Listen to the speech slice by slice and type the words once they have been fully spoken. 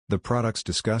The products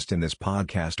discussed in this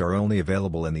podcast are only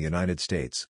available in the United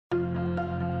States.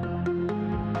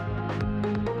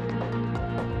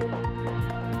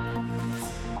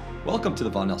 Welcome to the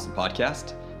Vaughan Nelson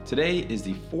Podcast. Today is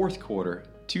the fourth quarter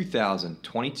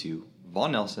 2022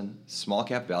 Vaughan Nelson Small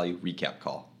Cap Value Recap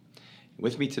Call.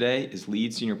 With me today is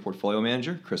Lead Senior Portfolio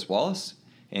Manager Chris Wallace.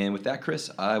 And with that, Chris,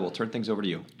 I will turn things over to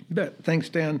you. You bet. Thanks,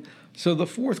 Dan. So the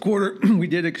fourth quarter, we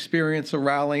did experience a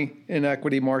rally in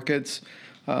equity markets,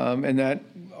 and that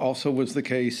also was the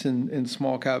case in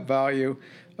small cap value,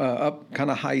 up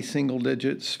kind of high single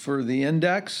digits for the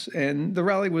index, and the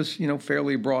rally was,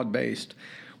 fairly broad-based.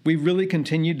 We really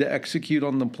continued to execute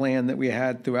on the plan that we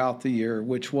had throughout the year,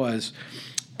 which was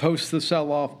post the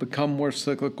sell-off, become more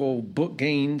cyclical, book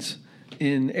gains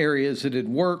in areas that had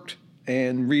worked,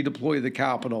 and redeploy the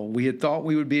capital. We had thought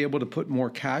we would be able to put more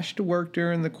cash to work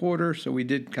during the quarter, so we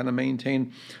did kind of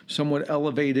maintain somewhat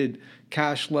elevated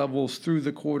cash levels through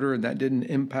the quarter, and that didn't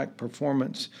impact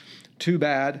performance too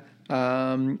bad.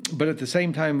 But at the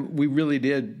same time, we really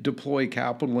did deploy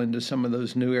capital into some of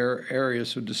those new areas.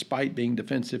 So despite being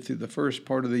defensive through the first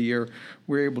part of the year,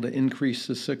 we were able to increase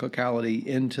the cyclicality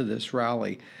into this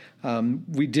rally.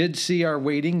 We did see our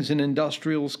weightings in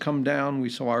industrials come down. We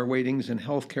saw our weightings in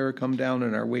healthcare come down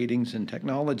and our weightings in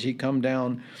technology come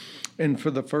down. And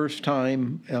for the first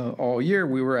time all year,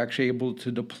 we were actually able to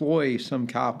deploy some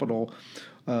capital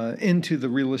into the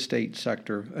real estate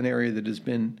sector, an area that has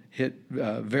been hit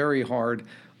very hard,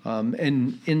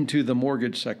 and into the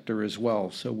mortgage sector as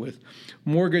well. So with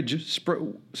mortgage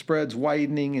spreads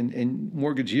widening and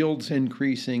mortgage yields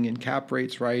increasing and cap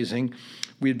rates rising,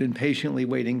 we had been patiently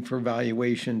waiting for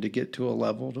valuation to get to a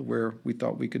level to where we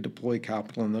thought we could deploy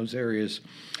capital in those areas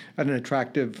at an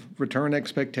attractive return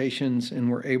expectations, and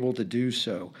we're able to do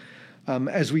so.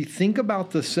 As we think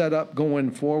about the setup going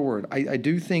forward, I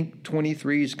do think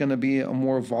 23 is going to be a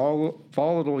more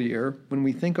volatile year. When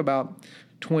we think about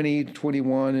 20,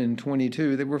 21, and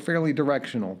 22, they were fairly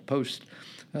directional. Post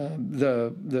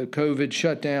the COVID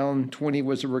shutdown, 20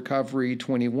 was a recovery,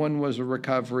 21 was a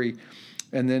recovery,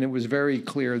 and then it was very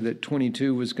clear that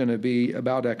 22 was going to be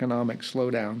about economic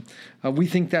slowdown. We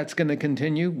think that's going to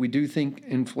continue. We do think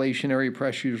inflationary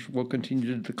pressures will continue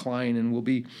to decline and will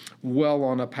be well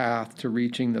on a path to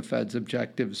reaching the Fed's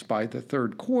objectives by the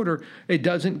third quarter. It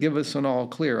doesn't give us an all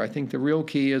clear. I think the real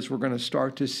key is we're going to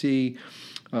start to see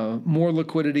more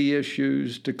liquidity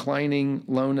issues, declining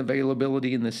loan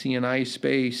availability in the C&I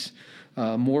space,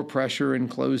 more pressure in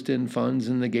closed-end funds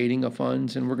and the gating of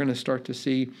funds, and we're going to start to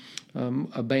see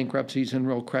bankruptcies and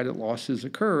real credit losses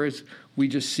occur as we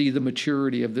just see the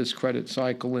maturity of this credit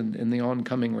cycle and the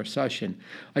oncoming recession.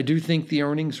 I do think the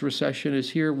earnings recession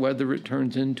is here. Whether it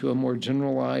turns into a more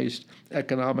generalized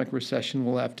economic recession,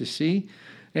 we'll have to see.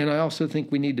 And I also think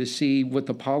we need to see what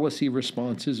the policy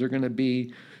responses are going to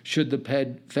be should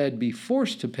the Fed be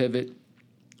forced to pivot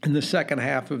in the second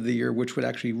half of the year, which would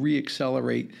actually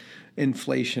reaccelerate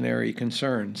inflationary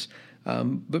concerns.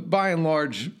 But by and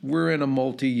large, we're in a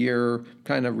multi-year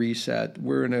kind of reset.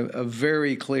 We're in a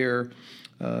very clear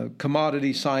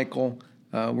commodity cycle.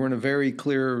 We're in a very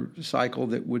clear cycle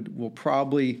that will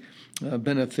probably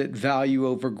benefit value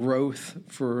over growth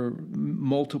for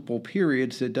multiple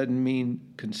periods. That doesn't mean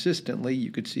consistently.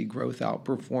 You could see growth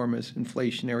outperform as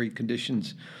inflationary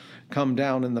conditions come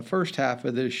down in the first half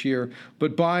of this year.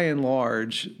 But by and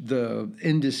large, the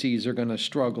indices are going to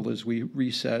struggle as we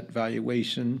reset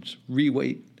valuations,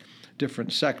 reweight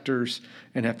different sectors,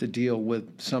 and have to deal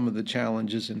with some of the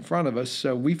challenges in front of us.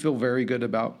 So we feel very good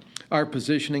about our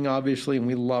positioning, obviously, and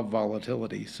we love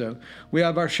volatility. So we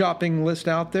have our shopping list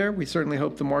out there. We certainly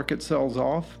hope the market sells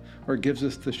off or gives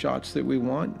us the shots that we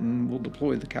want, and we'll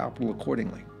deploy the capital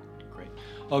accordingly.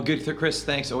 Oh, good, Chris.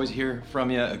 Thanks. Always hear from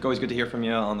you. Always good to hear from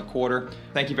you on the quarter.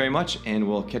 Thank you very much, and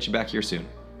we'll catch you back here soon.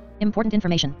 Important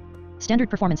information. Standard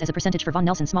performance as a percentage for Vaughan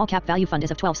Nelson Small Cap Value Fund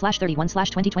is of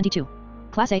 12/31/2022.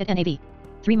 Class A at NAV.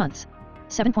 3 months.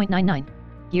 7.99.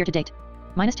 Year to date.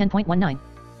 Minus 10.19.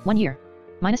 1 year.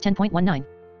 Minus 10.19.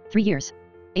 3 years.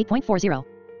 8.40.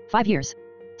 5 years.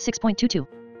 6.22.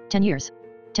 10 years.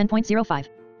 10.05.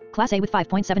 Class A with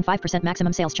 5.75%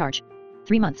 maximum sales charge.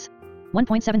 3 months.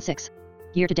 1.76.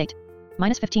 Year to date.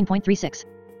 Minus 15.36.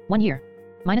 1 year.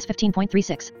 Minus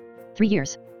 15.36. 3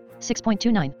 years.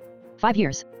 6.29. 5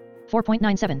 years.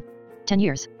 4.97. 10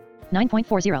 years.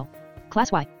 9.40.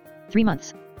 Class Y. 3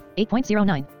 months.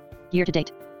 8.09. Year to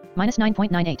date. Minus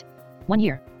 9.98. 1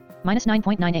 year. Minus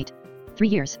 9.98. 3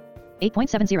 years.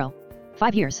 8.70.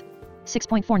 5 years.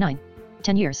 6.49.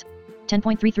 10 years.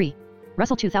 10.33.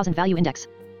 Russell 2000 Value Index.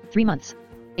 3 months.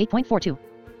 8.42.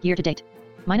 Year to date.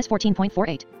 Minus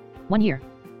 14.48. 1 year.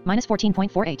 Minus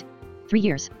 14.48. 3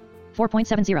 years,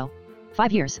 4.70,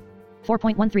 5 years,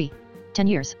 4.13, 10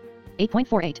 years,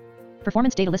 8.48.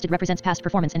 Performance data listed represents past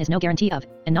performance and is no guarantee of,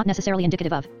 and not necessarily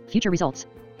indicative of, future results.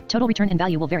 Total return and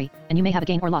value will vary, and you may have a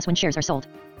gain or loss when shares are sold.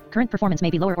 Current performance may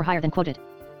be lower or higher than quoted.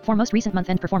 For most recent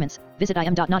month-end performance, visit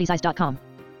im.naughtie's.com.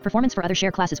 Performance for other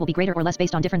share classes will be greater or less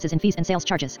based on differences in fees and sales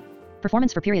charges.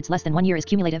 Performance for periods less than 1 year is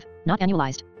cumulative, not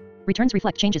annualized. Returns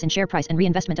reflect changes in share price and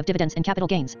reinvestment of dividends and capital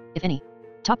gains, if any.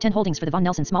 Top 10 holdings for the Von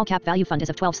Nelson Small Cap Value Fund as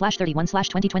of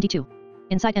 12/31/2022.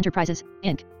 Insight Enterprises,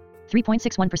 Inc.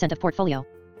 3.61% of portfolio.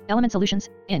 Element Solutions,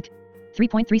 Inc.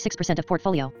 3.36% of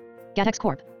portfolio. Gatex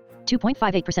Corp.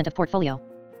 2.58% of portfolio.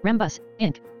 Rambus,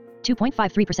 Inc.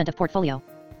 2.53% of portfolio.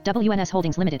 WNS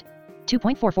Holdings Limited.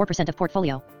 2.44% of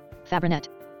portfolio. Fabrinet.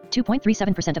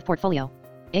 2.37% of portfolio.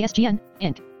 ASGN,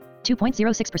 Inc.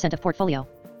 2.06% of portfolio.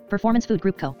 Performance Food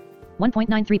Group Co.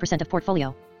 1.93% of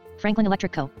portfolio. Franklin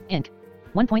Electric Co., Inc.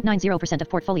 1.90% of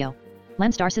portfolio.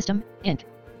 Landstar System, Inc.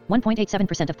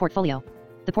 1.87% of portfolio.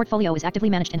 The portfolio is actively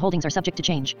managed and holdings are subject to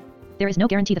change. There is no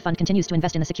guarantee the fund continues to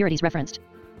invest in the securities referenced.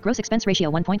 Gross expense ratio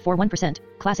 1.41%,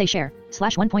 Class A share,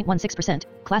 /1.16%,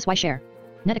 Class Y share.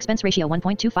 Net expense ratio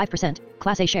 1.25%,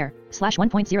 Class A share,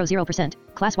 /1.00%,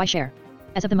 Class Y share.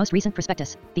 As of the most recent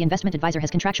prospectus, the investment advisor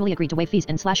has contractually agreed to waive fees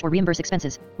and / or reimburse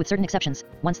expenses, with certain exceptions,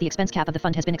 once the expense cap of the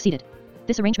fund has been exceeded.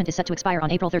 This arrangement is set to expire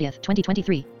on April 30,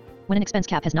 2023. When an expense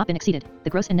cap has not been exceeded, the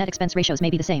gross and net expense ratios may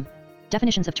be the same.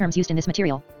 Definitions of terms used in this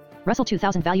material. Russell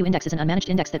 2000 Value Index is an unmanaged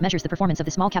index that measures the performance of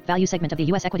the small cap value segment of the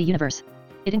U.S. equity universe.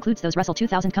 It includes those Russell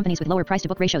 2000 companies with lower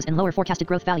price-to-book ratios and lower forecasted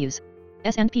growth values.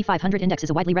 S&P 500 Index is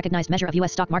a widely recognized measure of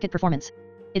U.S. stock market performance.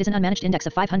 It is an unmanaged index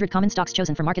of 500 common stocks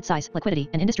chosen for market size, liquidity,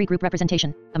 and industry group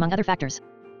representation, among other factors.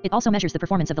 It also measures the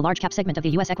performance of the large cap segment of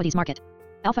the U.S. equities market.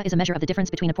 Alpha is a measure of the difference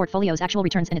between a portfolio's actual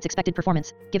returns and its expected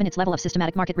performance, given its level of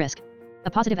systematic market risk. A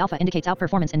positive alpha indicates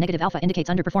outperformance and negative alpha indicates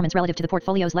underperformance relative to the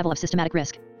portfolio's level of systematic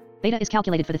risk. Beta is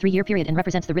calculated for the 3-year period and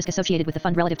represents the risk associated with the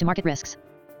fund relative to market risks.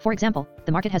 For example,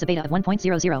 the market has a beta of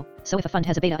 1.00, so if a fund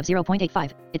has a beta of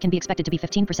 0.85, it can be expected to be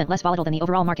 15% less volatile than the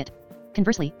overall market.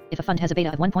 Conversely, if a fund has a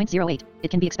beta of 1.08,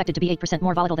 it can be expected to be 8%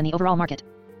 more volatile than the overall market.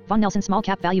 Von Nelson Small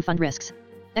Cap Value Fund Risks.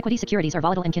 Equity securities are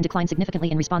volatile and can decline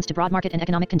significantly in response to broad market and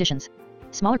economic conditions.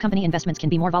 Smaller company investments can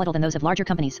be more volatile than those of larger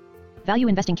companies. Value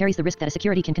investing carries the risk that a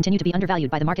security can continue to be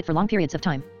undervalued by the market for long periods of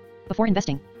time. Before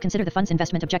investing, consider the fund's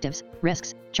investment objectives,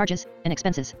 risks, charges, and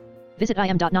expenses. Visit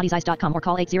im.naughtie's.com or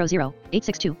call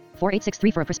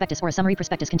 800-862-4863 for a prospectus or a summary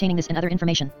prospectus containing this and other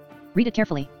information. Read it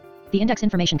carefully. The index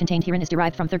information contained herein is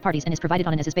derived from third parties and is provided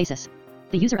on an as-is basis.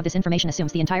 The user of this information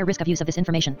assumes the entire risk of use of this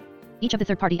information. Each of the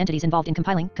third-party entities involved in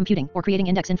compiling, computing, or creating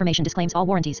index information disclaims all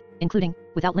warranties, including,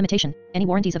 without limitation, any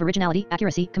warranties of originality,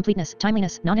 accuracy, completeness,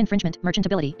 timeliness, non-infringement,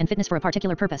 merchantability, and fitness for a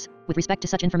particular purpose, with respect to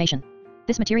such information.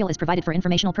 This material is provided for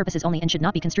informational purposes only and should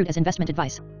not be construed as investment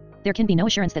advice. There can be no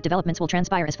assurance that developments will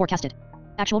transpire as forecasted.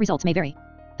 Actual results may vary.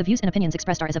 The views and opinions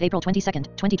expressed are as of April 22,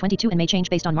 2022 and may change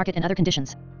based on market and other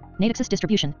conditions. Natixis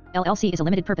Distribution, LLC is a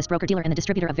limited-purpose broker-dealer and the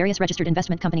distributor of various registered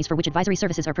investment companies for which advisory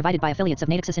services are provided by affiliates of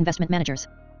Natixis Investment Managers.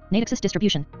 Natixis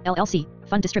Distribution, LLC,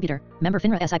 Fund Distributor, Member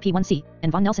FINRA SIP1C,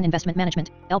 and Von Nelson Investment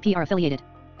Management, LP are affiliated.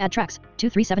 Ad tracks,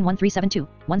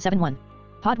 2371372-171.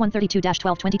 Pod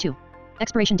 132-1222.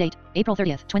 Expiration date, April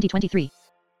 30, 2023.